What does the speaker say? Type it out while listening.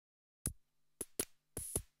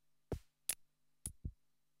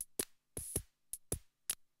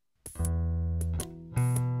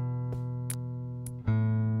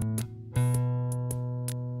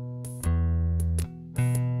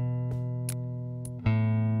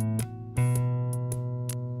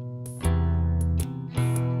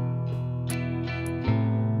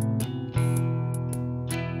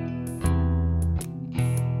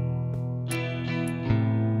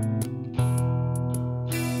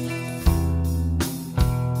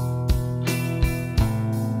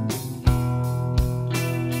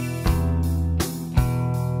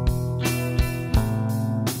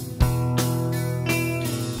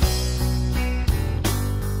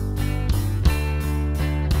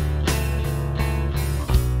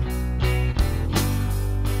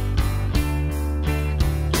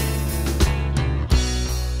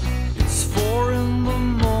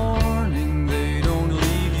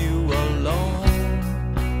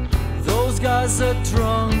guy's a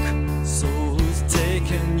drunk, so who's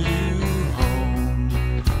taking you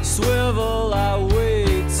home? Swivel, I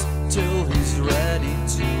wait till he's ready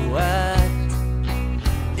to act.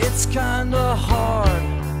 It's kinda hard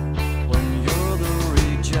when you're the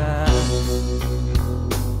reject.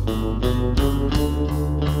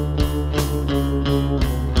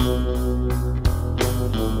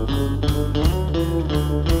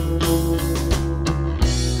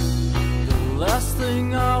 The last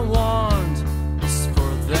thing I want is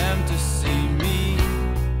for them to see me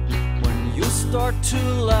when you start to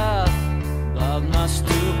laugh about my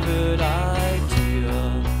stupid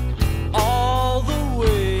idea. All the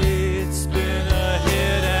way it's been a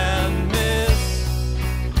hit and miss.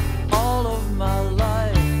 All of my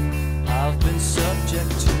life I've been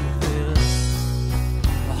subject to this.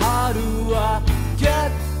 How do I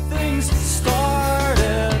get things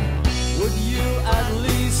started? Would you at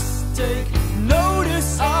least take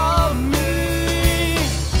notice of me?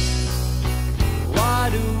 Why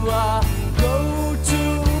do I go to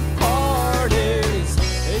parties?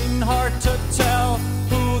 Ain't hard to tell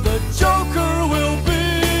who the Joker will be.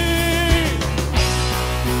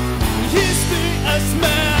 He's the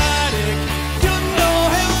S-Man.